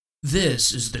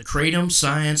This is the Kratom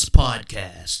Science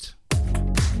Podcast.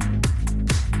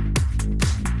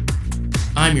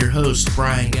 I'm your host,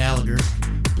 Brian Gallagher,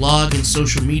 blog and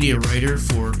social media writer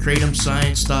for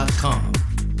KratomScience.com,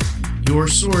 your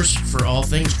source for all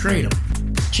things Kratom.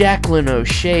 Jacqueline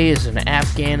O'Shea is an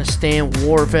Afghanistan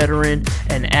war veteran,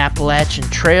 an Appalachian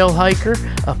trail hiker,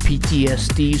 a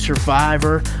PTSD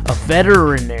survivor, a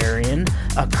veterinarian,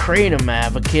 a kratom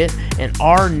advocate, and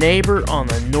our neighbor on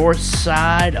the north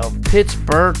side of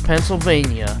Pittsburgh,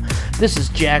 Pennsylvania. This is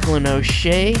Jacqueline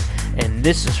O'Shea, and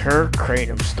this is her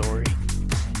kratom story.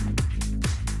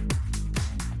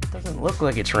 Doesn't look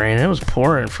like it's raining. It was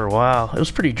pouring for a while. It was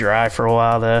pretty dry for a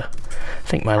while, though. I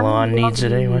think my lawn needs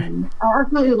it anyway. I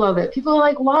absolutely love it. People are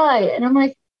like, why? And I'm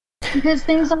like, because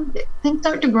things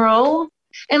start to grow.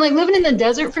 And like living in the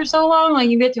desert for so long, like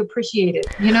you get to appreciate it,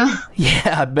 you know?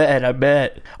 Yeah, I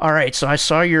bet. All right, so I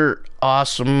saw your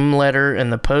awesome letter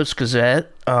in the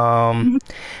Post-Gazette. And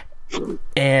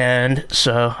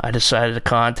so I decided to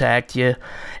contact you.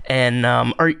 And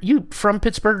are you from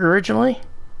Pittsburgh originally?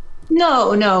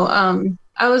 No.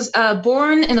 I was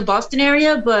born in the Boston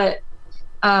area, but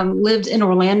lived in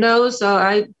Orlando. So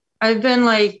I've been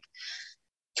like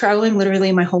traveling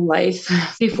literally my whole life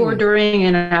before, during,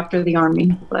 and after the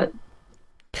Army. But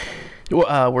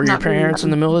were your parents in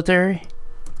the military?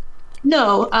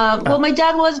 No. Well, my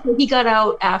dad was, but he got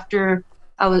out after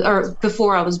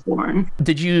before I was born.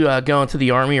 Did you go into the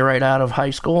Army right out of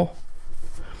high school?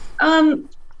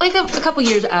 Like a couple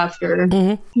years after.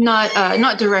 Mm-hmm.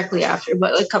 Not directly after,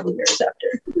 but like a couple years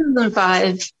after.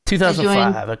 2005.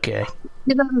 2005, okay.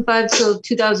 2005 till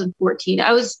 2014.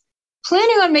 I was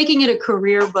planning on making it a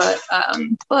career, but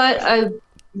I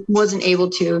wasn't able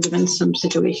to given the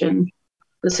situation.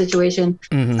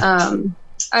 Mm-hmm.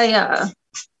 I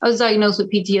was diagnosed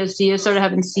with PTSD. I started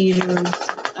having seizures.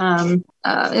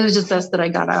 It was just best that I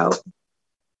got out.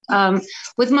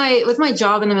 With my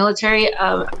job in the military,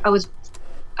 I was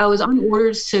on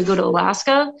orders to go to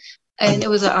Alaska, and it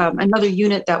was another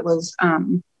unit that was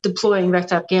deploying back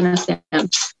to Afghanistan.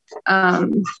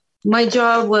 My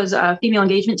job was a female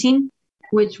engagement team,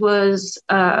 which was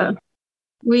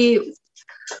we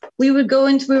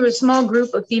were a small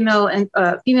group of female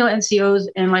NCOs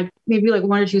and like maybe like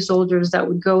one or two soldiers that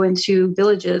would go into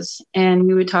villages, and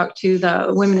we would talk to the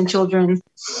women and children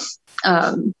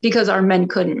because our men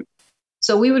couldn't.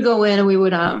 So we would go in and we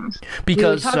would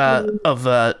because of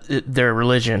their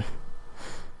religion.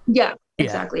 Yeah,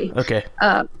 exactly. Okay.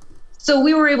 So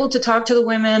we were able to talk to the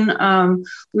women.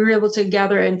 We were able to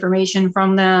gather information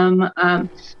from them, kind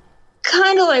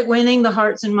of like winning the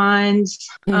hearts and minds.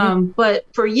 Mm-hmm. But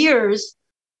for years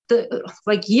we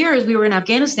were in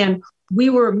Afghanistan, we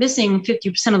were missing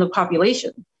 50% of the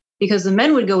population because the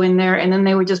men would go in there and then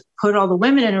they would just put all the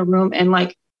women in a room and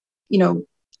like, you know,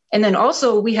 and then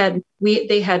also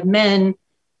they had men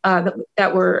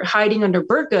that were hiding under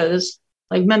burqas,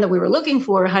 like men that we were looking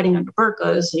for hiding under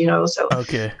burqas, you know, so.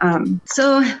 Okay.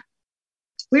 So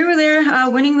we were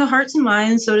there winning the hearts and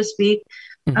minds, so to speak.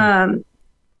 Mm-hmm.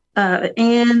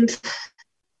 And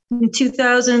in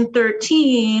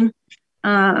 2013,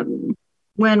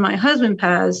 when my husband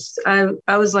passed,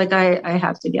 I was like, I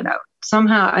have to get out.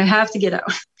 Somehow I have to get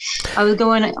out. I was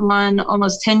going on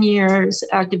almost 10 years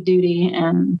active duty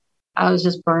and I was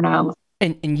just burnt out.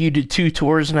 And you did 2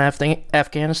 tours in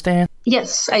Afghanistan?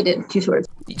 Yes, I did 2 tours.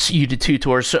 So you did 2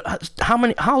 tours. So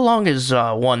how long is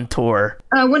one tour?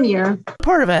 1 year. What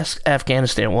part of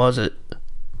Afghanistan was it?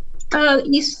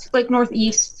 East, like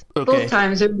northeast. Okay. Both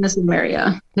times they're in the same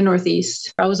area, the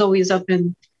northeast. I was always up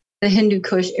in the Hindu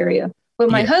Kush area. But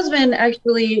my husband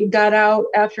actually got out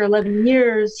after 11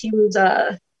 years. He was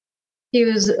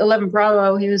 11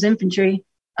 Bravo. He was infantry.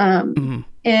 Mm-hmm.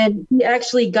 And he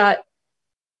actually got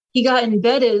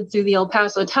embedded through the El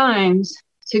Paso Times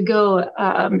to go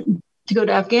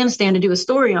to Afghanistan to do a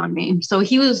story on me. So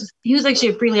he was actually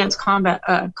a freelance combat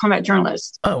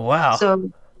journalist. Oh wow!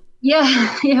 So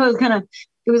yeah, it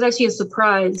was actually a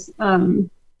surprise.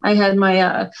 I had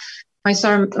my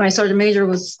sergeant major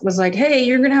was like, hey,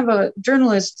 you're gonna have a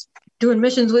journalist doing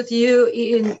missions with you,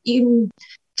 eating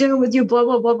dinner with you, blah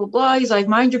blah blah blah blah. He's like,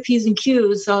 mind your P's and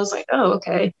Q's. So I was like, oh,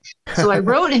 okay. So I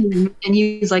wrote him, and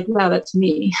he's like, yeah, that's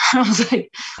me. I was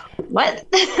like, what?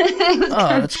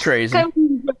 That's crazy.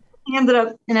 He ended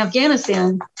up in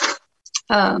Afghanistan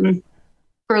for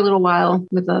a little while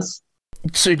with us.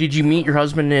 So did you meet your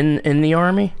husband in the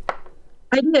Army?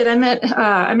 I did. I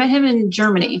met him in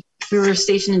Germany. We were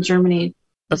stationed in Germany.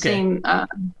 Okay. The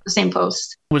same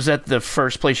post. Was that the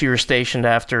first place you were stationed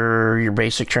after your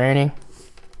basic training?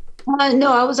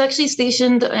 No, I was actually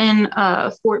stationed in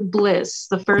Fort Bliss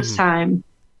the first time.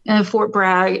 and Fort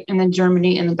Bragg, and then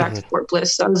Germany, and then back to Fort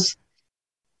Bliss. So I was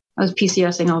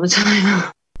PCSing all the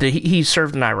time. Did he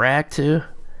served in Iraq too?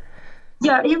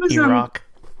 Yeah, he was Iraq.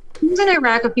 He was in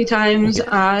Iraq a few times.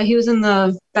 Okay. He was in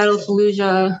the Battle of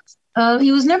Fallujah.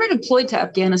 He was never deployed to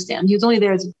Afghanistan. He was only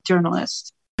there as a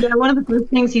journalist. Yeah, one of the first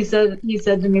things he said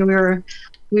to me,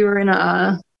 we were in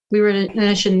a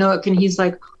Chinook, and he's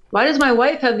like, "Why does my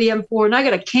wife have the M4 and I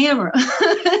got a camera?"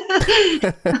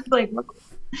 I was like,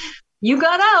 "You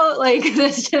got out. Like,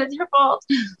 that's your fault."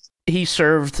 He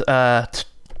served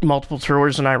multiple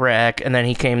tours in Iraq, and then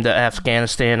he came to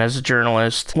Afghanistan as a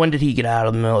journalist. When did he get out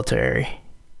of the military?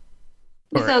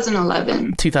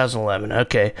 2011. 2011.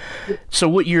 Okay. So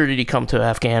what year did he come to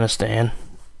Afghanistan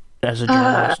as a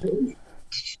journalist?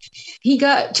 He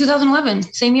got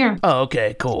 2011, same year. Oh,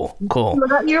 okay. Cool. So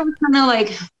that year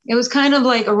was kind of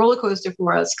like a roller coaster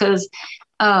for us, because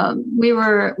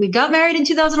we got married in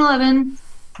 2011.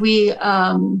 We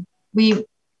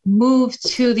moved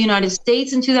to the United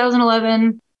States in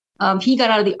 2011. He got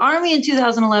out of the Army in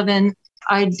 2011.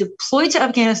 I deployed to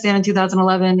Afghanistan in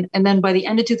 2011, and then by the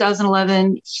end of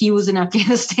 2011, he was in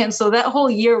Afghanistan. So that whole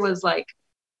year was like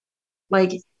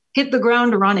hit the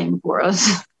ground running for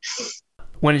us.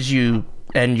 When did you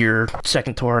end your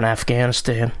second tour in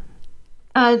Afghanistan?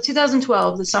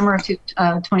 2012, the summer of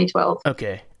 2012.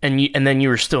 Okay, and then you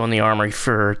were still in the Army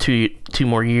for two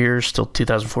more years till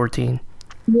 2014.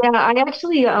 Yeah, I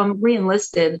actually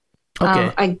re-enlisted.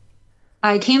 Okay.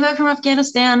 I came back from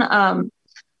Afghanistan.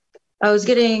 I was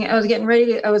getting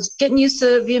ready. I was getting used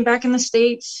to being back in the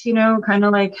States. You know, kind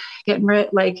of like getting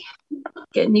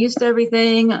used to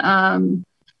everything.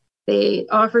 They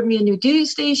offered me a new duty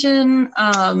station.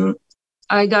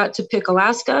 I got to pick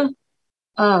Alaska.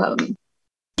 And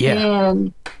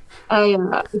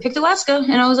I picked Alaska,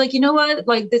 and I was like, you know what?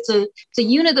 Like, it's a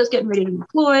unit that's getting ready to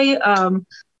deploy.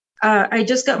 I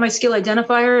just got my skill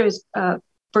identifier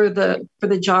for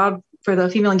the job, for the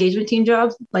female engagement team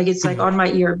job. Like, it's like on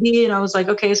my ERB, and I was like,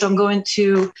 okay, so I'm going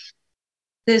to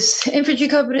this infantry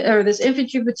company, or this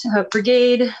infantry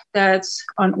brigade that's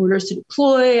on orders to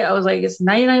deploy. I was like, it's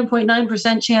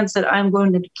 99.9% chance that I'm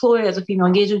going to deploy as a female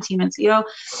engagement team NCO.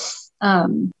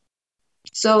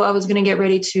 So I was going to get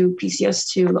ready to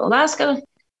PCS to Alaska,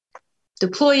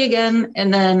 deploy again,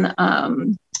 and then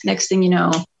next thing you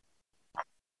know,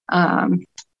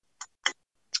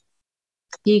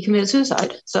 he committed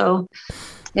suicide. So,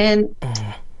 and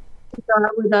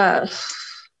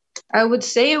I would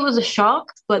say it was a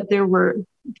shock, but there were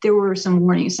some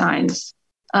warning signs,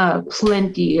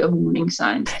 plenty of warning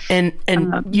signs. And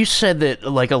you said that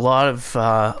like a lot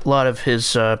of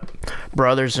his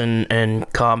brothers in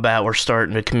combat were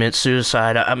starting to commit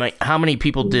suicide. I mean, how many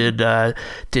people did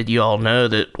you all know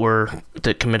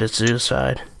that committed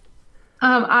suicide?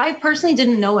 I personally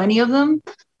didn't know any of them.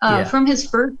 From his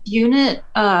first unit,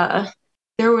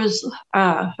 there was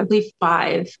I believe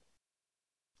five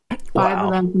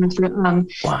of them from his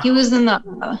He was in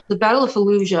the Battle of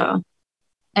Fallujah,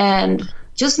 and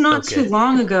just not too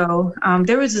long ago,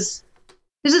 there was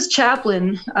this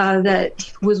chaplain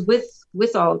that was with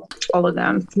all of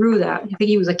them through that. I think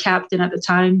he was a captain at the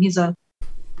time. He's a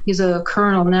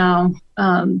colonel now,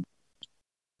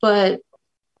 but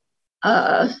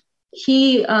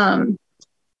he was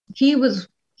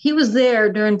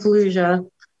there during Fallujah.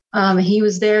 He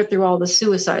was there through all the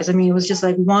suicides. I mean, it was just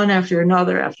like one after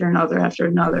another, after another, after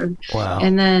another. Wow.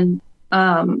 And then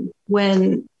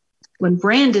when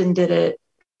Brandon did it,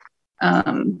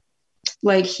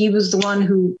 like, he was the one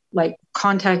who like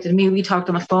contacted me. We talked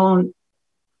on the phone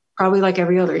probably like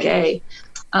every other day.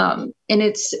 And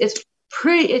it's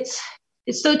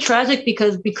so tragic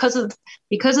because of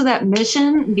that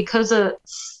mission, because of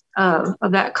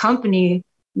that company.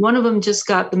 One of them just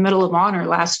got the Medal of Honor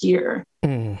last year.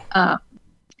 And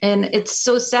it's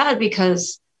so sad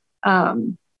because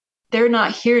they're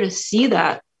not here to see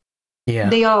that. Yeah.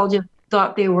 They all just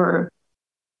thought they were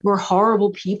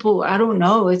horrible people. I don't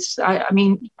know. I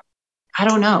mean, I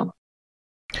don't know.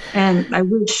 And I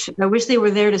wish they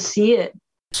were there to see it.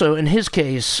 So in his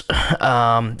case,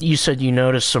 you said you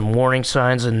noticed some warning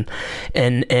signs, and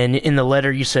in the letter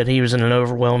you said he was in an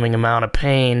overwhelming amount of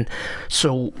pain.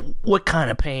 So what kind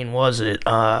of pain was it?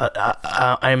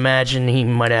 I imagine he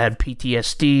might have had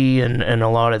PTSD, and a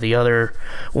lot of the other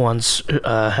ones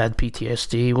had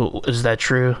PTSD. Is that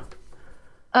true?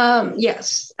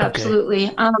 Yes, absolutely.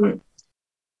 Okay.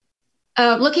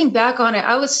 Looking back on it,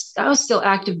 I was still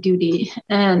active duty,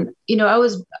 and you know, I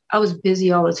was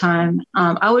busy all the time.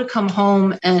 I would come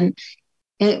home, and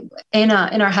in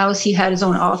our house, he had his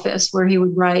own office where he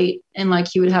would write, and like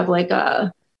he would have like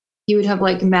he would have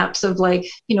like maps of like,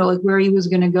 like where he was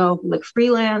going to go, like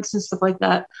freelance and stuff like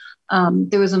that.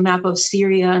 There was a map of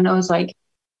Syria, and I was like,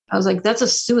 that's a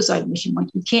suicide mission. Like,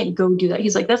 you can't go do that.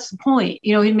 He's like, that's the point.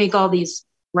 He'd make all these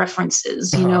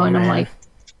references, and man. I'm like,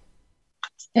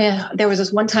 yeah. There was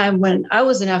this one time when I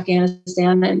was in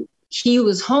Afghanistan and he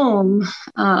was home.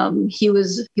 He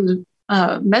was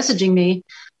messaging me,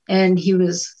 and he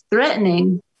was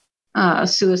threatening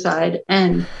suicide,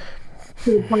 and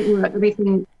to the point where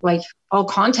everything, like all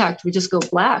contact, would just go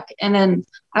black. And then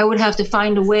I would have to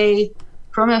find a way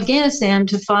from Afghanistan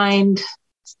to find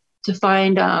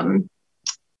a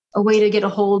way to get a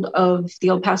hold of the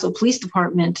El Paso Police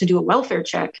Department to do a welfare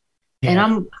check. Yeah. And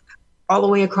I'm all the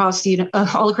way across the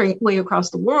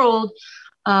world.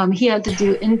 He had to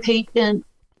do inpatient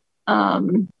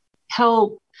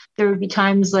help. There would be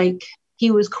times like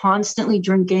he was constantly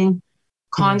drinking,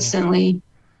 constantly.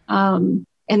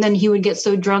 And then he would get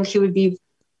so drunk, he would be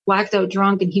blacked out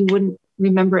drunk, and he wouldn't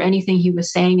remember anything he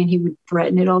was saying, and he would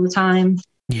threaten it all the time.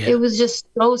 Yeah. It was just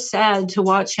so sad to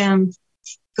watch him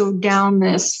go down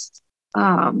this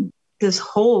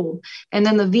hole. And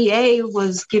then the VA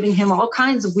was giving him all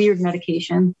kinds of weird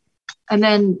medication. And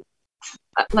then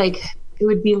like it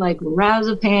would be like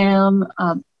Razapam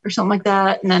or something like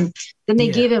that. And then they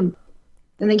gave him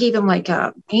like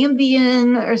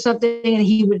Ambien or something, and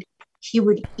he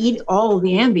would eat all of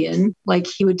the Ambien. Like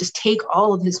he would just take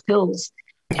all of his pills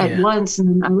at once,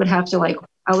 and I would have to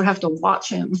watch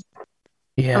him.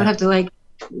 Yeah. I would have to like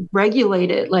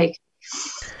regulate it. Like,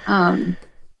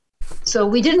 so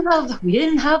we didn't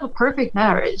have a perfect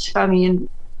marriage. I mean,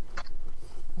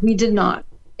 we did not.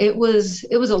 It was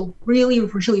a really,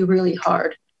 really, really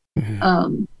hard.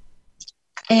 Mm-hmm.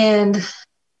 And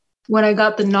when I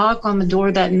got the knock on the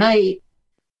door that night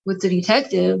with the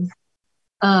detective,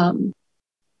 I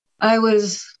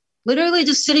was literally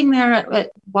just sitting there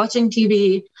at watching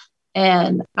TV,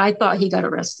 and I thought he got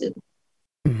arrested.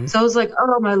 Mm-hmm. So I was like,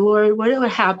 oh my Lord,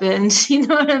 what happened? You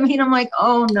know what I mean? I'm like,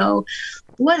 oh no,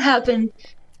 what happened?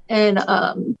 And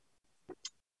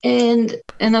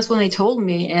that's when they told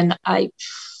me, and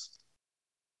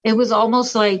it was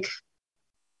almost like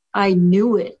I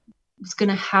knew it was going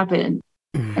to happen.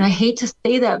 Mm-hmm. And I hate to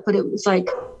say that, but it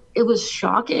was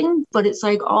shocking, but it's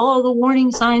like all the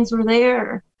warning signs were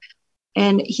there.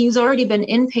 And he's already been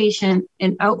inpatient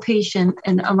and outpatient.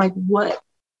 And I'm like, what?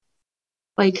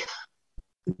 Like,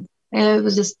 and it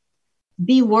was just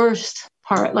the worst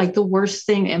part, like the worst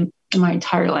thing in my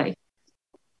entire life.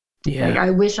 Yeah. Like, I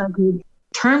wish I could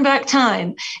turn back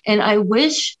time. And I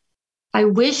wish I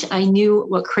knew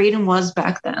what Kratom was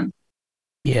back then.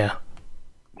 Yeah.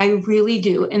 I really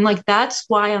do. And like, that's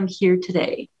why I'm here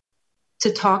today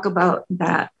to talk about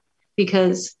that,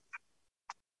 because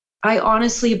I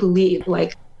honestly believe,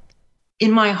 like,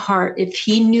 in my heart, if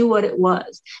he knew what it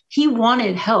was, he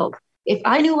wanted help. If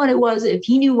I knew what it was, if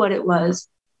he knew what it was,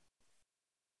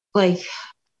 like,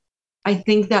 I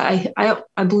think that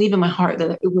I believe in my heart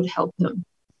that it would help him.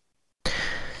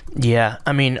 Yeah,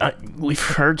 I mean, we've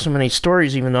heard so many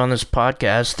stories, even on this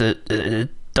podcast, that it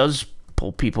does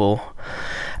pull people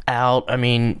out. I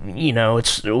mean, you know,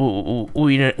 it's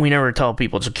we never tell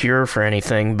people it's a cure for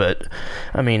anything, but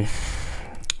I mean,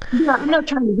 yeah, I'm not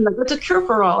trying to be like it's a cure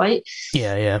for all.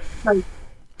 Yeah. Like,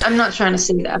 I'm not trying to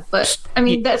say that, but I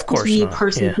mean, that's me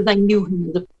personally, because I knew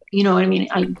him. You know what I mean?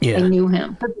 I knew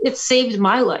him. But it saved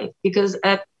my life, because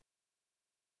at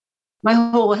my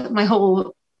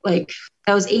whole like,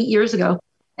 that was 8 years ago,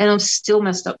 and I'm still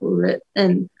messed up over it.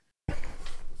 And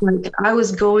like, I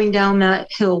was going down that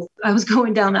hill, I was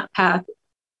going down that path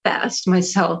fast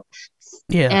myself.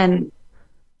 Yeah. And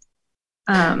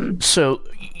so,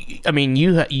 I mean,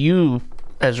 you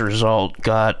as a result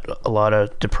got a lot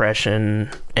of depression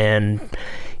and,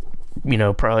 you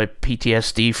know, probably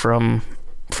PTSD from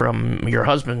your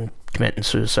husband committing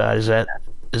suicide. Is that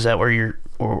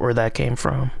where that came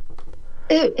from?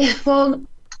 Well,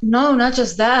 no, not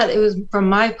just that. It was from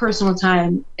my personal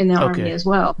time in the Army as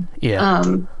well. Yeah.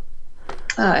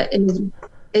 And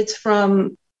it's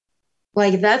from,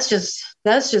 like, that's just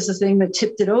the thing that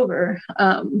tipped it over.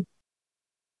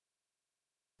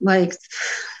 That's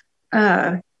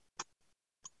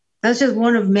just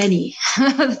one of many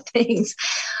things.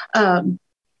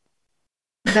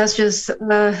 That's just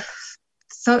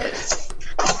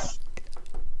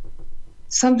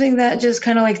something that just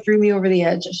kind of like threw me over the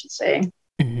edge, I should say.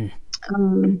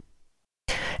 Mm-hmm.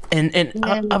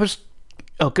 I was.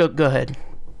 Oh, go ahead.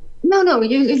 No,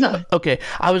 you go. Okay,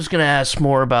 I was gonna ask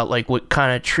more about like what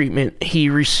kind of treatment he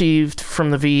received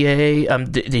from the VA.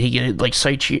 Did he get like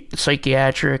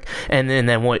psychiatric, and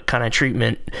then what kind of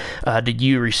treatment did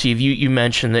you receive? You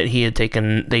mentioned that he had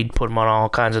taken, they'd put him on all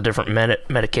kinds of different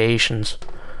medications.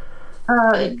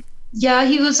 Yeah,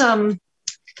 he was he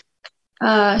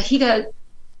got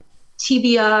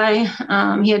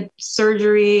TBI. He had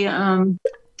surgery.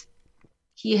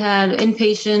 He had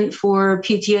inpatient for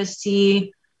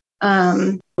PTSD.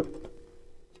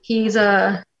 He's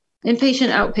inpatient,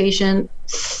 outpatient.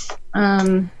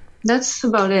 That's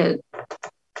about it.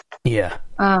 Yeah.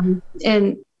 And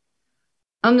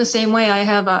I'm the same way. I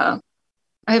have a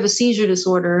seizure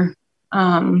disorder.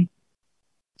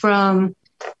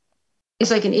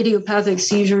 It's like an idiopathic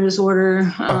seizure disorder.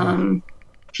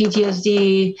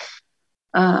 PTSD,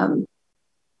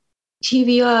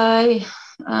 TBI,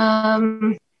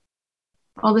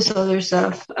 all this other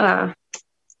stuff.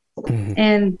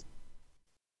 And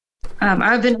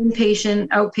I've been inpatient,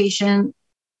 outpatient,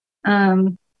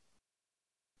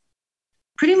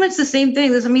 pretty much the same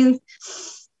thing. I mean,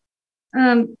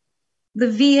 the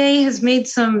VA has made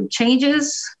some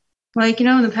changes, like,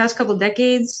 in the past couple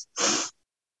decades,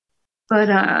 but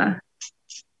I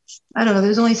don't know.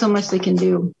 There's only so much they can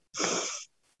do.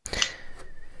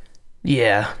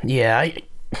 Yeah. I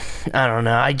don't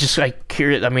know. I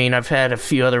curious. I mean, I've had a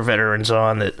few other veterans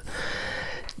on that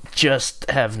just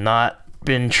have not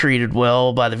been treated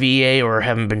well by the VA or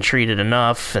haven't been treated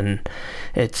enough, and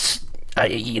it's,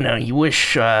 you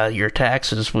wish your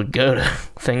taxes would go to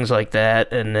things like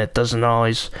that, and it doesn't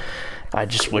always. I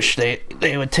just wish they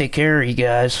would take care of you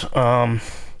guys.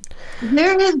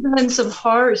 There has been some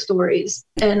horror stories,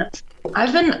 and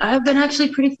I've been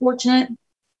actually pretty fortunate,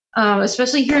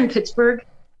 especially here in Pittsburgh.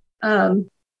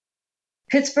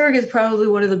 Pittsburgh is probably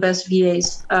one of the best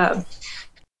VAs.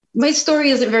 My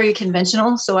story isn't very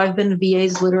conventional, so I've been to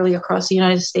VAs literally across the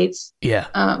United States. Yeah.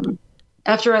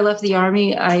 After I left the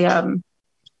Army, I've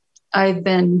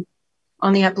been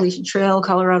on the Appalachian Trail,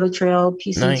 Colorado Trail,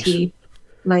 PCT.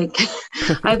 Nice.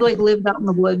 I've lived out in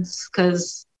the woods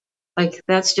because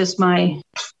that's just my.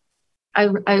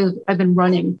 I've been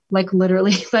running,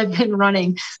 literally. I've been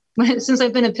running since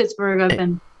I've been in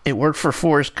Pittsburgh. It worked for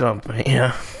Forrest Gump,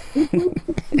 yeah.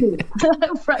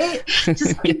 Right?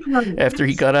 Just keep running. After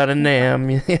he got out of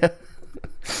NAM, yeah.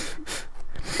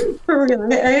 For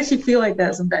real, I actually feel like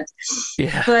that sometimes.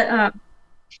 Yeah.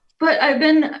 But I've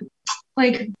been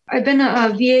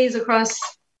VAs across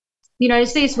the United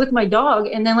States with my dog,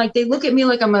 and then they look at me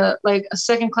like I'm a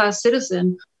second class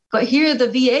citizen. But here at the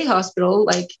VA hospital,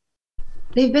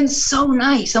 they've been so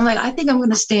nice. I'm I think I'm going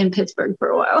to stay in Pittsburgh for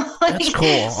a while. That's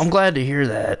cool. I'm glad to hear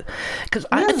that. Because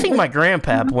I think my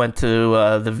grandpap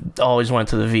always went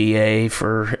to the VA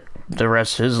for the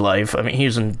rest of his life. I mean, he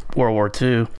was in World War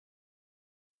II.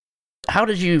 How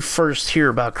did you first hear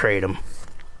about Kratom?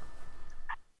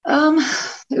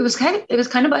 It was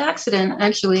kind of by accident,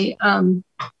 actually.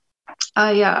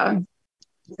 I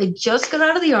just got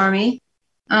out of the Army.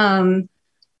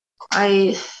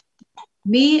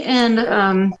 Me and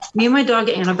my dog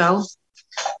Annabelle,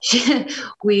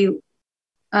 we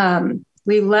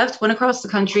left, went across the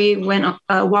country,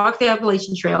 walked the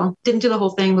Appalachian Trail. Didn't do the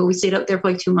whole thing, but we stayed up there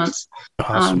for 2 months.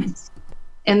 Awesome.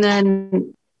 And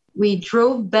then we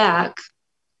drove back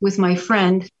with my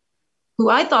friend, who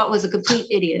I thought was a complete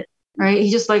idiot. Right?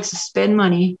 He just likes to spend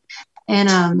money,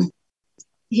 and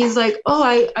he's like, "Oh,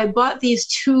 I bought these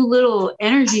 2 little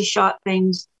energy shot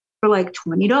things for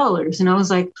 $20. And I was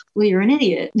like, well, you're an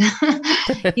idiot.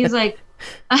 He's like,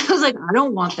 I was like, I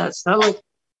don't want that stuff.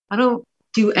 I don't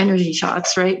do energy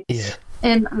shots. Right. Yeah.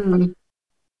 And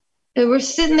we're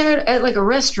sitting there at a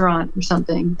restaurant or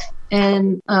something.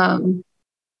 And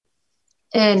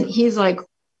he's like,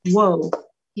 whoa,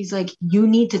 he's like, you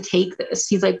need to take this.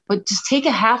 He's like, but just take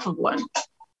a half of one.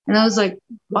 And I was like,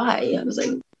 why? I was like,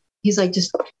 he's like,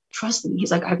 just trust me.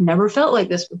 He's like, I've never felt like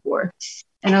this before.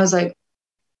 And I was like,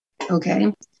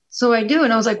 okay. So I do.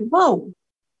 And I was like, whoa,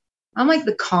 I'm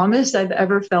the calmest I've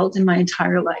ever felt in my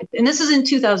entire life. And this is in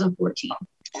 2014.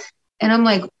 And I'm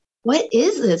like, what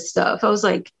is this stuff? I was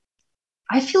like,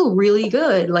 I feel really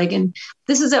good. And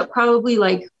this is at probably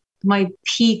my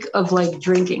peak of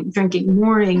drinking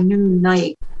morning, noon,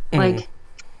 night.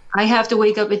 I have to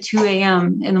wake up at 2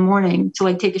 a.m. in the morning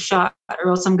to take a shot, or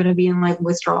else I'm going to be in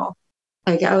withdrawal.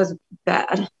 I was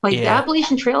bad. The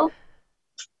Appalachian Trail,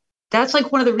 that's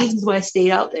one of the reasons why I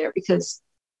stayed out there, because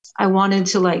I wanted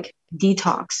to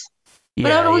detox.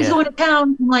 But I would always go into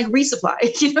town and resupply.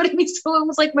 You know what I mean? So it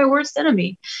was my worst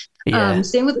enemy. Yeah.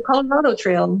 Same with the Colorado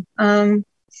Trail. But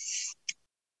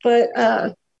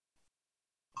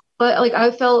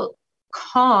I felt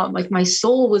calm, like my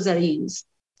soul was at ease.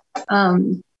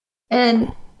 And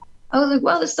I was like,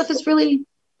 wow, this stuff is really,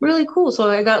 really cool. So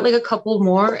I got like a couple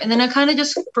more, and then I kind of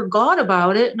just forgot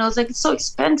about it. And I was like, it's so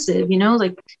expensive,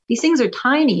 like these things are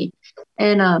tiny.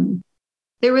 And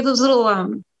they were those little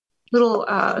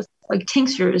like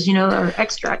tinctures, or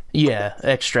extract. Yeah,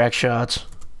 extract shots.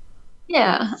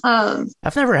 Yeah.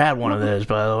 I've never had one of those,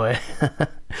 by the way.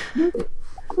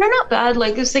 They're not bad.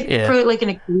 Like it's like for like an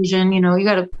occasion, you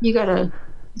gotta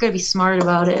be smart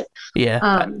about it.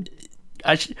 Yeah.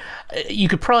 You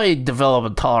could probably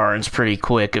develop a tolerance pretty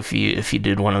quick if you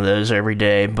did one of those every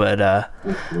day, but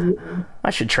I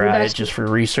should try it just for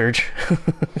research.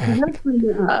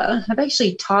 I've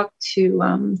actually talked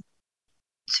to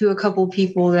a couple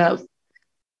people that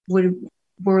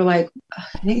were like,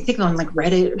 I think on like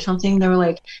Reddit or something. They were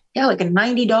like, yeah, like a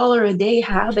 $90 a day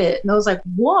habit, and I was like,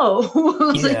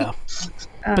 whoa. Yeah,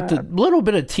 but the little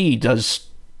bit of tea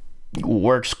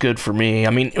works good for me.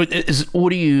 I mean, what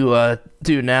do you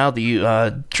do now? Do you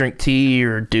drink tea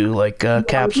or do like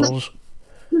capsules?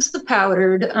 Just the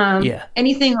powdered.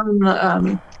 Anything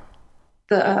on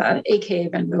the AKA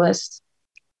vendor list.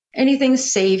 Anything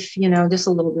safe, just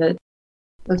a little bit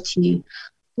of tea.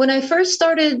 When I first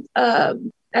started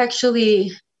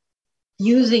actually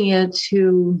using it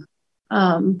to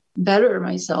better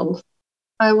myself,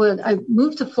 I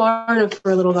moved to Florida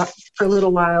for a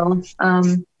little while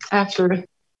after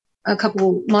a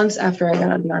couple months after I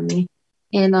got out of the Army,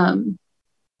 and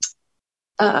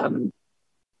I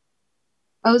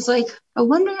was like, I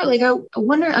wonder,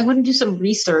 I want to do some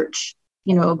research,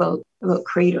 about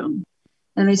kratom,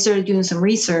 and I started doing some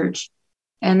research,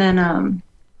 and then a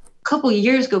couple of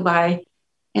years go by,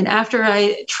 and after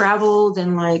I traveled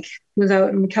and like was out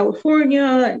in California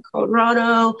and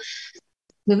Colorado,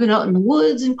 living out in the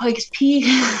woods in Pikes Peak,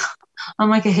 I'm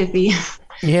like a hippie.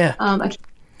 Yeah.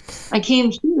 I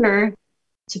came here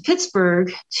to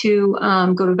Pittsburgh to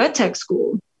go to vet tech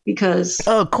school because.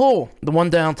 Oh, cool! The one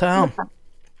downtown.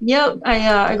 Yep,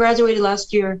 I graduated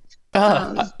last year.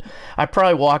 I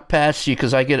probably walk past you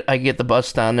because I get the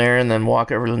bus down there and then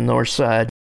walk over to the north side.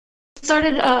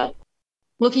 Started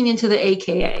looking into the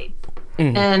AKA,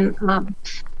 and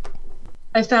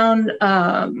I found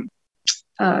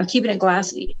Keeping It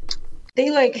Glassy. They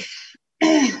like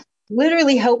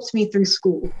literally helped me through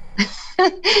school.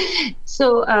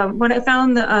 So when I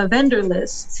found the vendor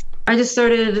list, I just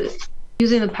started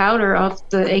using the powder off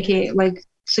the AKA, like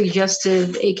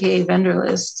suggested AKA vendor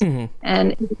list,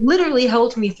 and it literally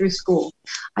helped me through school.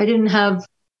 I didn't have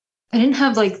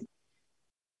like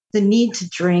the need to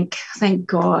drink, thank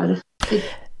God.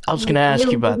 I was going to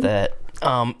ask you about that.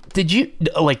 Did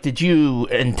you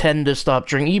intend to stop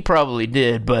drinking? You probably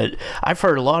did, but I've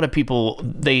heard a lot of people,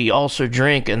 they also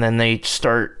drink and then they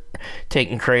start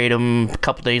taking kratom a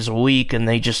couple days a week and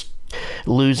they just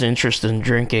lose interest in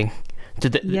drinking.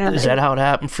 Is that how it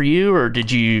happened for you, or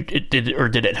did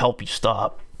it help you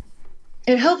stop?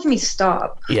 It helped me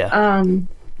stop. Yeah.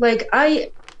 Like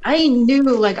I knew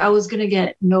like I was gonna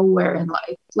get nowhere in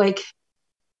life. Like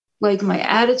my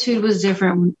attitude was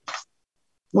different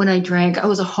when I drank. I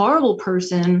was a horrible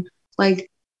person. Like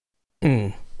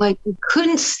I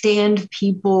couldn't stand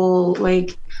people.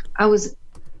 Like I was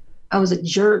a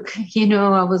jerk.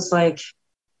 I was like,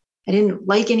 I didn't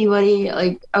like anybody.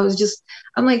 Like I'm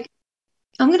like,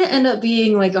 I'm going to end up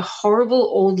being like a horrible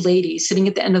old lady sitting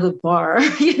at the end of the bar.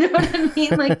 You know what I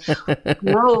mean? Like,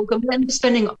 broke. I'm going to end up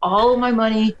spending all of my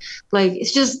money. Like,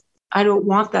 it's just, I don't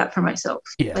want that for myself.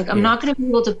 Yeah, like, I'm not going to be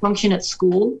able to function at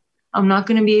school. I'm not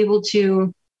going to be able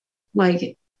to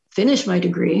like finish my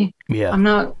degree. Yeah. I'm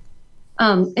not.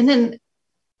 And then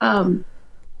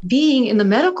being in the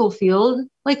medical field,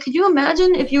 like, could you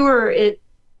imagine if you were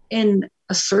in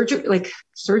a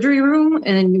surgery room and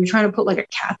then you were trying to put like a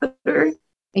catheter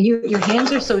and your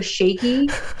hands are so shaky,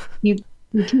 you'd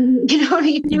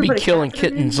be killing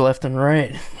kittens left and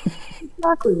right.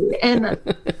 Exactly. And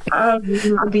I would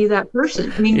not be that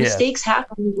person. I mean, mistakes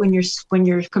happen when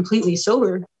you're completely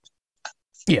sober.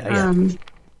 Yeah. And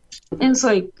it's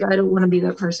like, I don't want to be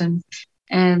that person.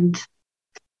 And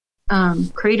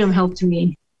kratom helped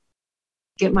me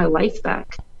get my life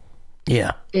back.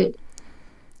 Yeah.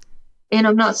 And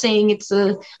I'm not saying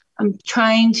I'm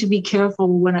trying to be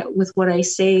careful with what I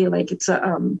say. Like it's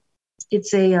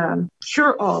a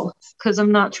cure-all, because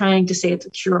I'm not trying to say it's a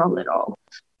cure-all at all.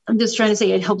 I'm just trying to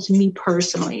say it helps me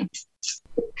personally.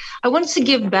 I wanted to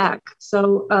give back.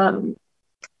 So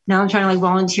now I'm trying to like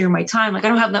volunteer my time. Like I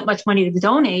don't have that much money to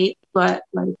donate, but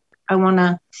like I want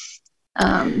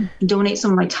to donate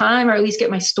some of my time, or at least get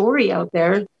my story out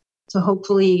there to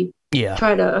hopefully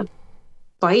try to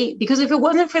fight. Because if it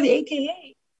wasn't for the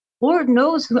AKA, Lord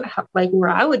knows where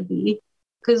I would be,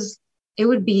 because it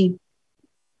would be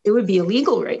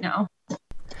illegal right now.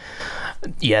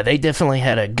 Yeah, they definitely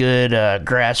had a good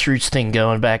grassroots thing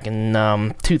going back in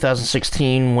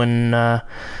 2016 when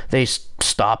they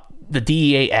stopped. The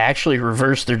DEA actually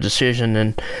reversed their decision,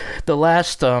 and the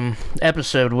last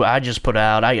episode I just put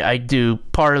out, I do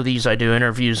part of these, I do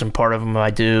interviews, and part of them I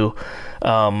do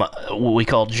what we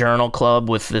call Journal Club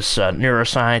with this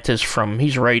neuroscientist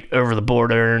he's right over the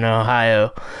border in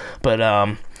Ohio,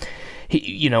 but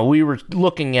we were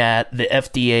looking at the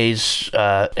FDA's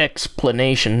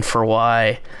explanation for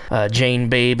why Jane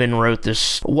Babin wrote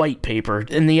this white paper,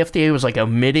 and the FDA was like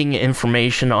omitting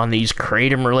information on these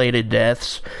kratom-related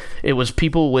deaths. It was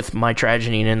people with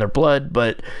mitragynine in their blood,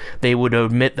 but they would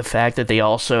omit the fact that they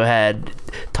also had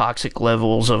toxic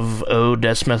levels of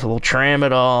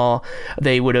O-desmethyltramadol.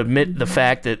 They would omit the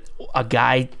fact that a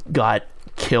guy got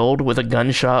killed with a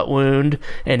gunshot wound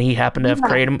and he happened to have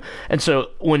kratom. And so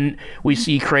when we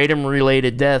see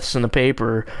kratom-related deaths in the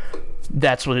paper,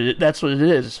 that's what it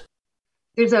is.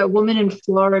 There's a woman in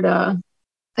Florida.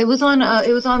 It was on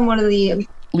one of the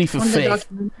Leaf of Faith.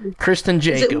 Kristen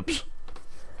Jacobs.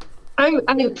 I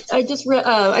just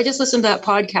listened to that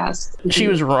podcast. She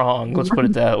was wrong. Let's put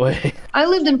it that way. I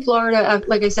lived in Florida,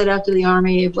 like I said, after the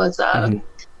Army. It was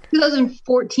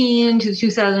 2014 to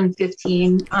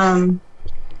 2015.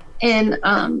 And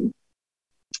I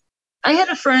had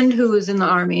a friend who was in the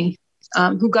Army,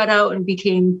 who got out and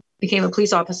became a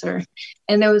police officer.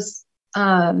 And there was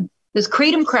this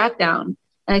kratom crackdown,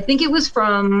 and I think it was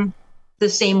from the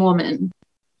same woman.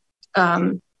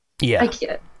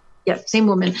 Yeah, same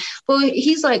woman. Well,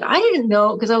 he's like, I didn't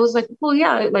know, because I was like, well,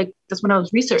 yeah, like that's when I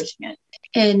was researching it.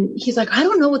 And he's like, I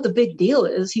don't know what the big deal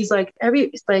is. He's like,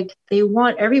 they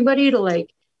want everybody to, like,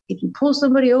 if you pull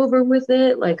somebody over with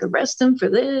it, like arrest them for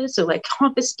this or like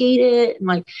confiscate it. And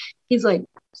like, he's like,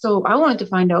 so I wanted to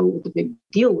find out what the big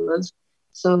deal was.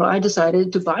 So I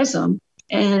decided to buy some,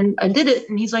 and I did it.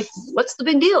 And he's like, what's the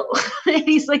big deal? And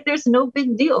he's like, there's no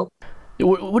big deal.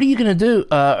 What are you going to do?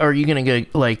 Are you going to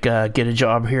get a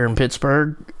job here in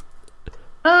Pittsburgh?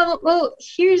 Well,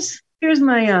 here's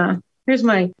my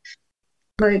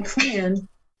plan.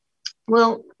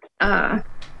 Well,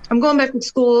 I'm going back to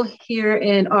school here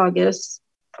in August.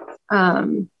 It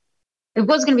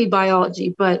was going to be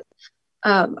biology, but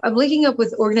I'm linking up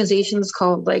with organizations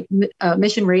called like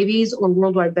Mission Rabies or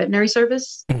Worldwide Veterinary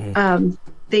Service. Mm-hmm.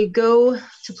 They go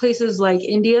to places like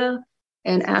India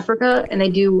and Africa, and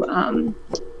they do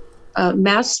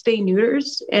mass spay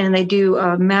neuters, and they do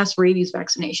mass rabies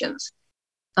vaccinations.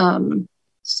 So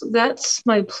that's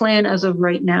my plan as of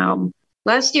right now.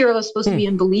 Last year I was supposed to be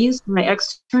in Belize for my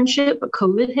externship, but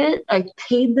COVID hit. I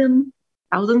paid them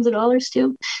thousands of dollars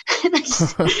too.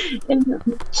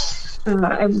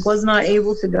 I was not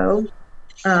able to go.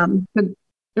 But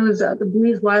it was at the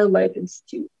Belize Wildlife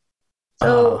Institute.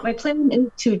 So my plan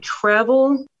is to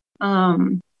travel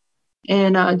and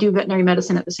do veterinary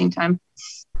medicine at the same time.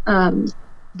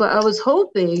 But I was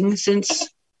hoping, since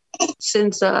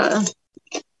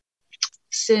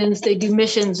they do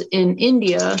missions in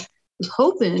India, I was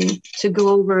hoping to go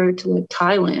over to like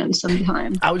Thailand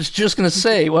sometime. I was just gonna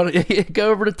say, why don't you go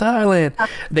over to Thailand?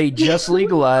 They just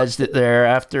legalized it there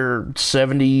after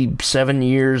 77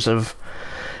 years of.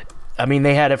 I mean,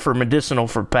 they had it for medicinal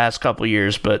for the past couple of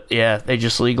years, but yeah, they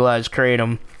just legalized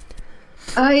kratom.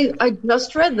 I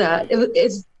just read that.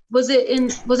 Was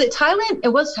it Thailand?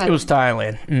 It was Thailand. It was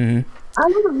Thailand. Mm-hmm. I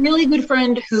have a really good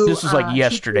friend who. This was like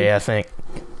yesterday, I think.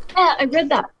 Yeah, I read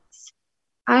that.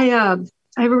 I have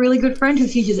a really good friend who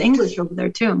teaches English over there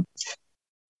too.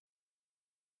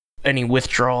 Any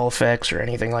withdrawal effects or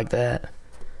anything like that?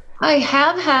 I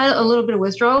have had a little bit of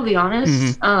withdrawal, to be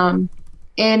honest. Mm-hmm.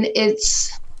 And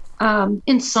it's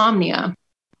insomnia.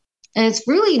 And it's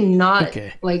really not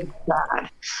like bad.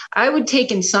 I would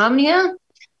take insomnia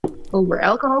over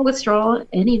alcohol withdrawal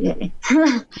any day.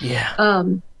 Yeah.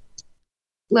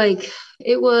 Like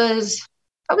it was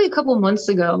probably a couple months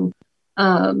ago.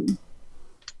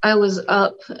 I was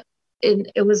up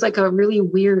and it was like a really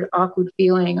weird, awkward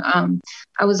feeling.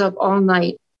 I was up all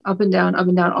night, up and down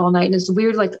all night. And it's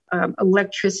weird, like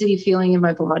electricity feeling in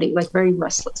my body, like very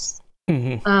restless.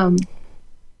 Mm-hmm.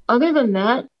 Other than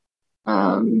that,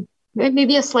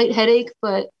 maybe a slight headache,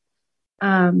 but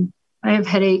I have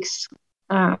headaches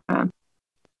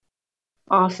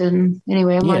often.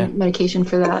 Anyway, I'm on medication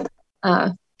for that.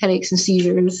 Headaches and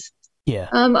seizures. Yeah.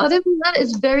 Other than that,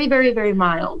 it's very, very, very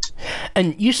mild.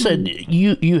 And you said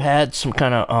you had some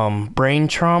kind of brain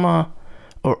trauma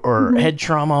or head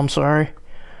trauma. I'm sorry.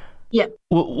 Yeah.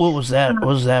 What was that? What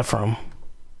was that from?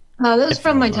 That was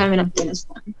from my time in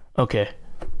Afghanistan. Okay.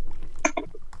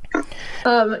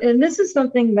 And this is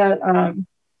something that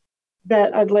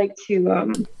that I'd like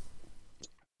to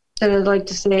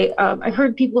say. I've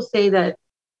heard people say that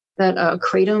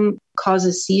kratom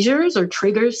causes seizures or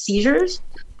triggers seizures.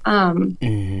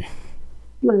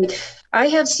 Like I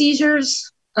have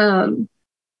seizures, and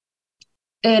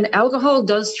alcohol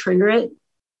does trigger it.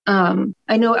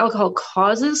 I know alcohol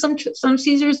causes some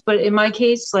seizures, but in my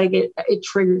case, like it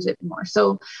triggers it more.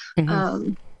 So,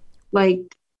 like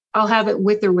I'll have it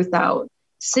with or without.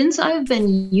 Since I've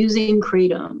been using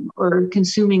kratom or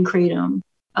consuming kratom,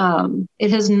 it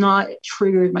has not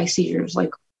triggered my seizures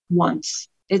like once.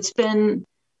 It's been,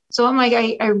 so I'm like,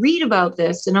 I read about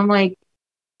this and I'm like,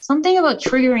 something about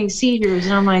triggering seizures.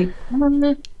 And I'm like,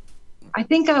 I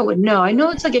think I would know. I know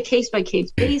it's like a case by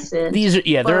case basis.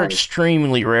 They're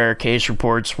extremely rare case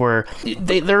reports where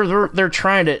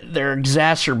they're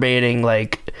exacerbating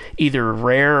like either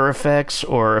rare effects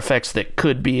or effects that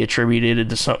could be attributed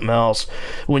to something else.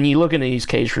 When you look into these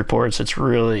case reports, it's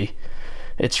really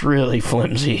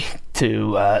flimsy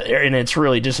and it's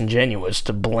really disingenuous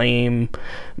to blame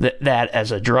that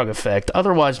as a drug effect.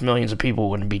 Otherwise, millions of people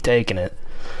wouldn't be taking it.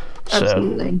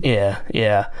 Absolutely. So,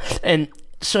 yeah. And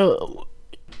so,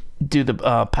 do the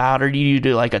powder, do you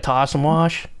do like a toss and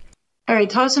wash? All right,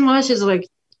 toss and wash is like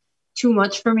too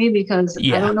much for me because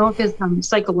I don't know if it's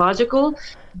psychological,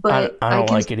 but I don't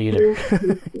like it either.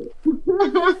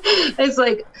 It's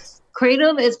like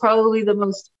kratom is probably the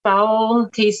most foul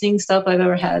tasting stuff I've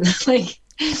ever had. Like,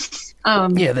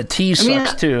 the tea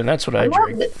sucks too, and that's what I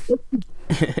drink.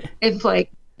 If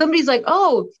like somebody's like,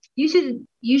 "Oh, you should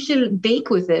bake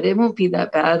with it. It won't be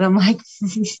that bad." I'm like,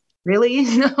 really?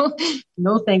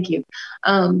 No, thank you.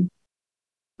 But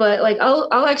like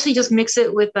I'll actually just mix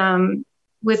it with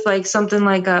like something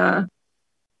like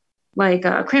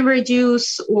cranberry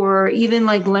juice or even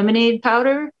like lemonade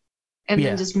powder, and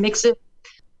then just mix it.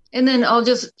 And then I'll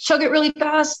just chug it really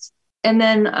fast, and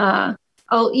then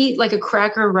I'll eat like a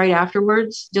cracker right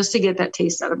afterwards just to get that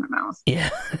taste out of my mouth. Yeah.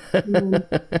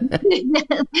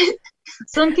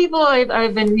 Some people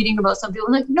I've been reading about, some people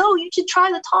are like, no, you should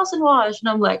try the toss and wash. And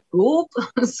I'm like, oop,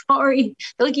 sorry.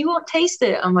 They're like, you won't taste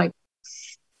it. I'm like,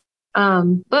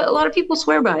 but a lot of people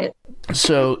swear by it.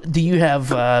 So do you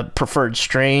have preferred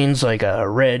strains like a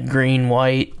red, green,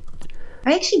 white?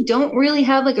 I actually don't really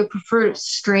have like a preferred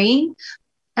strain.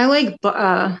 I like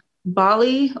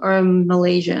Bali or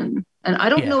Malaysian. And I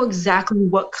don't know exactly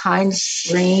what kind of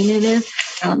strain it is.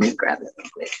 Let me grab it real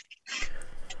quick.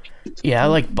 Yeah, I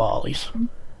like Bali's.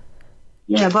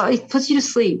 Yeah, Bali puts you to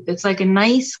sleep. It's like a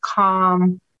nice,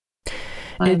 calm.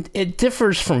 It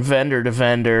differs from vendor to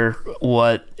vendor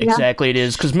what exactly it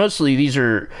is, because mostly these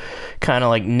are kind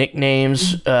of like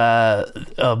nicknames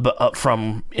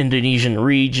from Indonesian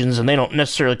regions, and they don't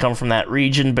necessarily come from that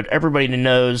region, but everybody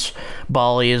knows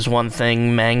Bali is one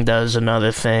thing, Mangda is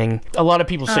another thing. A lot of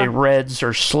people say reds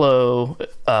are slow,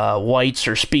 whites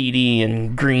are speedy,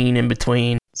 and green in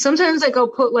between. Sometimes like I'll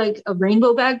put like a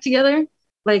rainbow bag together.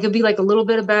 Like it'd be like a little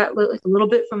bit of like a little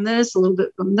bit from this, a little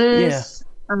bit from this. Yeah.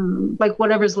 Like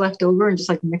whatever's left over, and just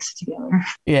like mix it together.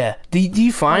 Yeah. Do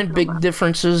you find big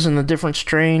differences in the different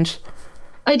strains?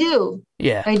 I do.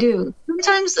 Yeah. I do.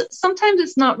 Sometimes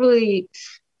it's not really.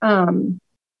 Sometimes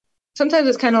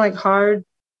it's kind of like hard.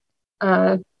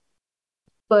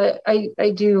 But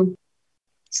I do.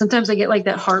 Sometimes I get like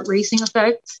that heart racing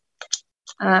effect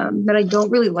that I don't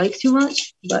really like too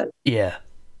much. But yeah.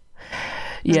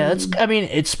 Yeah,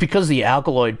 it's because the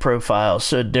alkaloid profile is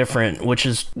so different, which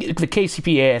is the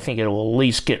KCPA. I think it will at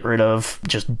least get rid of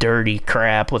just dirty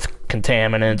crap with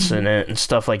contaminants in it and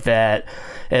stuff like that,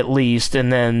 at least.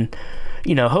 And then,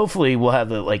 hopefully we'll have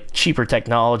the like cheaper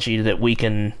technology that we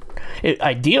can.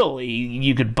 Ideally,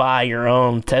 you could buy your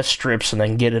own test strips and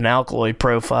then get an alkaloid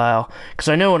profile. Because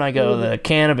I know when I go to the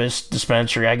cannabis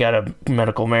dispensary, I got a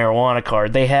medical marijuana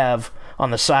card. They have on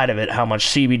the side of it how much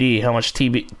CBD, how much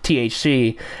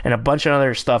THC, and a bunch of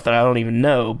other stuff that I don't even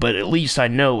know, but at least I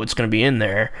know what's going to be in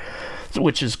there,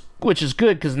 which is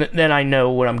good, because then I know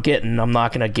what I'm getting. I'm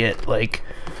not going to get like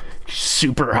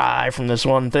super high from this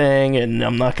one thing, and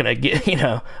I'm not going to get,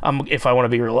 if I want to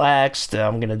be relaxed,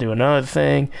 I'm going to do another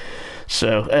thing.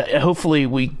 So hopefully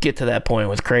we get to that point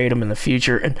with kratom in the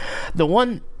future. And the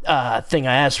one thing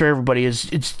I ask for everybody is,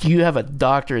 do you have a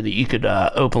doctor that you could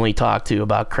openly talk to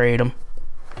about kratom?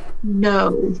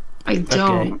 No, I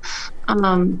don't.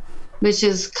 Okay. Which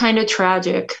is kind of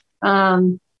tragic.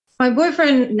 My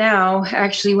boyfriend now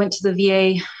actually went to the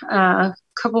VA a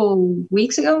couple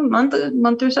weeks ago,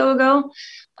 month or so ago,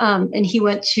 and he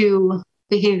went to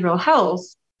behavioral health.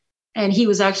 and he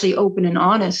was actually open and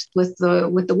honest with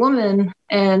the woman,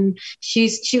 and she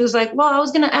was like, well, I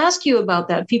was going to ask you about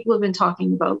that. People have been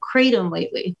talking about kratom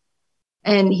lately.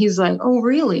 And he's like, oh,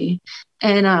 really?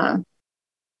 And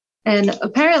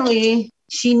apparently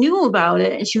she knew about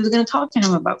it, and she was going to talk to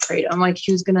him about kratom. Like,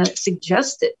 she was going to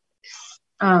suggest it.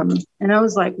 And I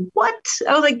was like, what?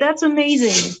 I was like, that's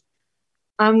amazing.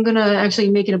 I'm going to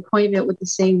actually make an appointment with the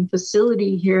same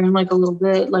facility here in like a little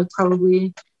bit, like probably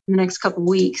in the next couple of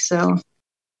weeks. So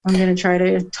I'm going to try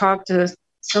to talk to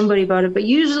somebody about it. But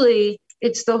usually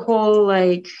it's the whole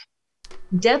like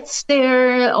death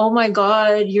stare. Oh my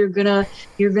God, you're gonna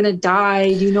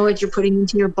die. Do you know what you're putting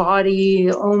into your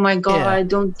body? Oh my God,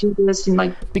 don't do this. And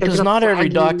like, because not every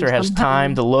doctor has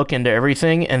time to look into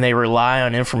everything, and they rely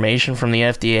on information from the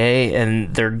FDA,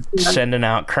 and they're sending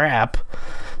out crap.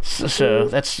 So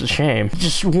that's a shame.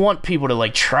 Just want people to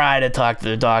like try to talk to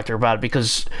the doctor about it,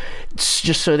 because it's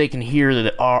just so they can hear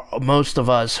that most of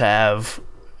us have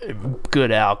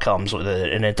good outcomes with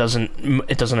it, and it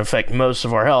doesn't affect most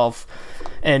of our health.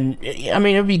 And I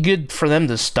mean, it'd be good for them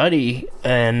to study,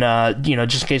 and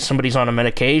just in case somebody's on a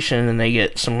medication and they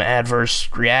get some adverse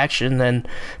reaction, then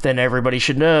everybody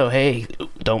should know, hey,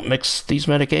 don't mix these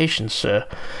medications. So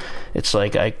it's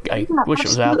like I wish it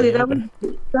was out there.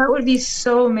 That would be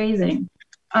so amazing.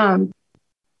 I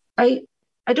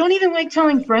don't even like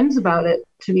telling friends about it,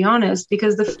 to be honest,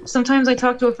 because sometimes I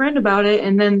talk to a friend about it,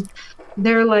 and then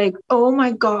they're like, oh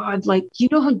my God, like, you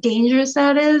know how dangerous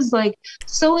that is? Like,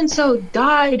 so-and-so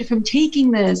died from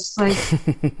taking this. Like,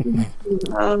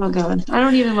 oh my God, I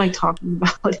don't even like talking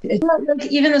about it.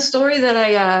 Like, even the story that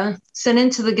I sent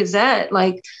into the Gazette,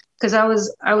 like, because I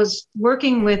was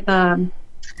working with, I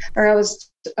was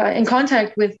in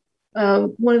contact with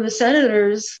one of the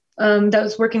senators that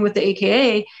was working with the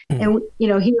AKA, and he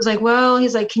was like, well,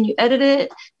 he's like, can you edit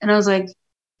it? And I was like,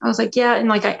 yeah, and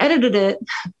like I edited it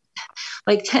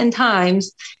like 10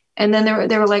 times, and then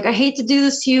they were like, I hate to do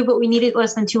this to you, but we need it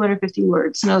less than 250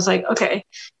 words. And I was like, okay.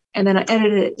 And then I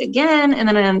edited it again, and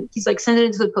then he's like, send it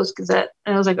into the Post Gazette.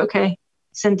 And I was like, okay,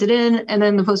 sent it in, and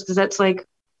then the Post Gazette's like,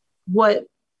 what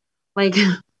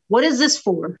is this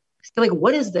for? They're like,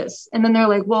 what is this? And then they're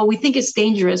like, well, we think it's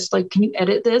dangerous. Like, can you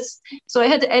edit this? So I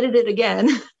had to edit it again.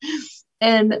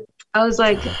 And I was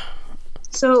like,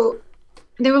 so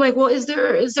they were like, well, is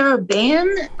there a ban?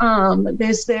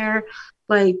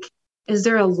 Is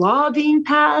there a law being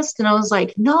passed? And I was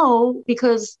like, no,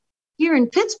 because here in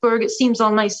Pittsburgh, it seems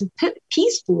all nice and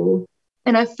peaceful.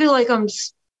 And I feel like I'm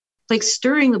like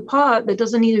stirring the pot that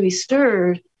doesn't need to be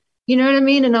stirred. You know what I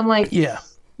mean? And I'm like, yeah.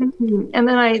 And then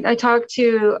I talked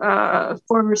to a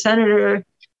former senator,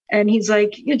 and he's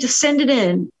like, just send it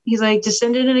in. He's like, just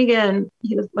send it in again.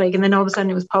 He was like, and then all of a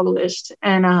sudden it was published.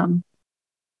 And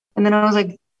then I was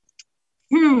like,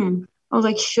 I was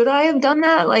like, should I have done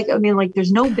that? Like, I mean, like,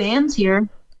 there's no bans here.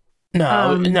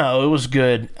 No, it was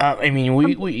good. I mean,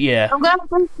 we yeah. I'm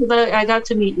glad I got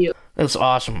to meet you. That's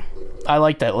awesome. I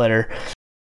like that letter.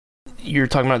 You're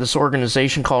talking about this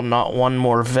organization called Not One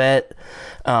More Vet,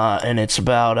 and it's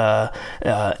about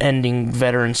ending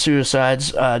veteran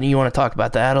suicides. Do you want to talk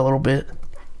about that a little bit?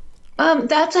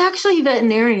 That's actually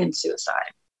veterinarian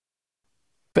suicide.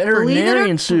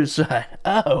 Veterinarian suicide.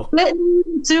 Oh.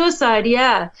 Veterinarian suicide,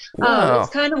 yeah. Wow.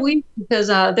 It's kind of weird because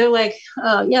they're like,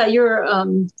 yeah, you're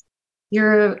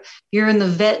in the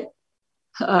vet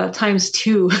times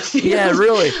 2. Yeah,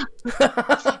 really.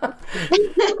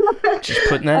 Just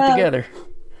putting that together.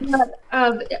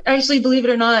 Actually, believe it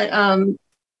or not,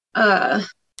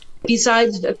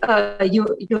 besides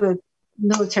you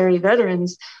military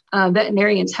veterans,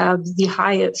 veterinarians have the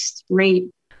highest rate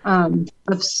of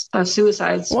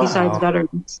suicides. Wow. Besides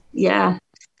veterans. Yeah.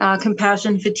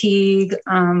 Compassion fatigue.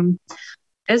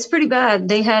 It's pretty bad.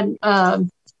 They had 3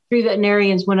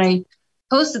 veterinarians when I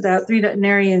posted that. 3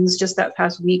 veterinarians just that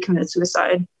past week committed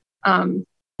suicide.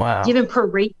 Wow. Even per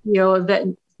ratio of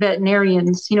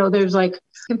veterinarians, there's like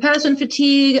compassion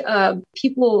fatigue.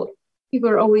 People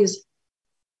are always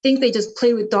think they just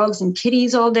play with dogs and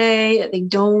kitties all day. They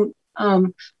don't.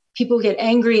 People get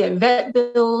angry at vet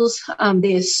bills.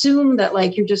 They assume that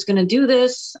like you're just going to do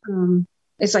this.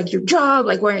 It's like your job.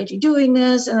 Like, why aren't you doing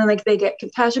this? And then like they get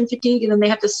compassion fatigue, and then they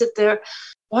have to sit there,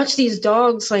 watch these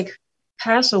dogs like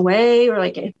pass away or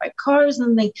like get hit by cars.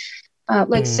 And then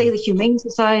they say the Humane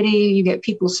Society, you get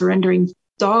people surrendering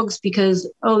dogs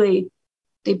because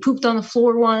they pooped on the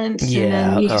floor once.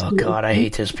 Yeah. And then oh God, I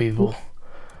hate those people.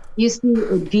 You see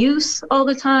abuse all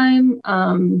the time.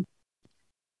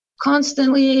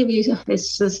 Constantly.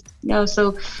 It's just,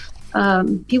 so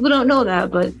people don't know that,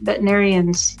 but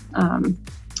veterinarians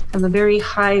have a very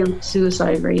high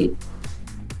suicide rate.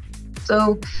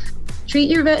 So treat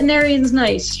your veterinarians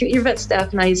nice. Treat your vet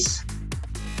staff nice.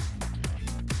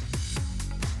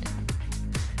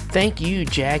 Thank you,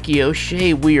 Jackie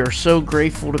O'Shea. We are so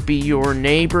grateful to be your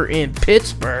neighbor in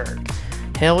Pittsburgh.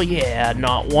 Hell yeah,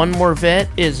 Not One More Vet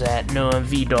is at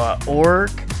nomv.org.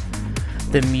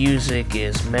 The music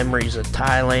is Memories of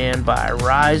Thailand by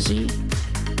Risey.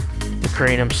 The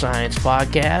Kratom Science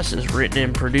Podcast is written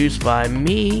and produced by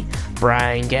me,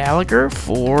 Brian Gallagher,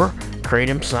 for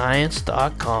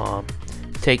KratomScience.com.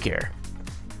 Take care.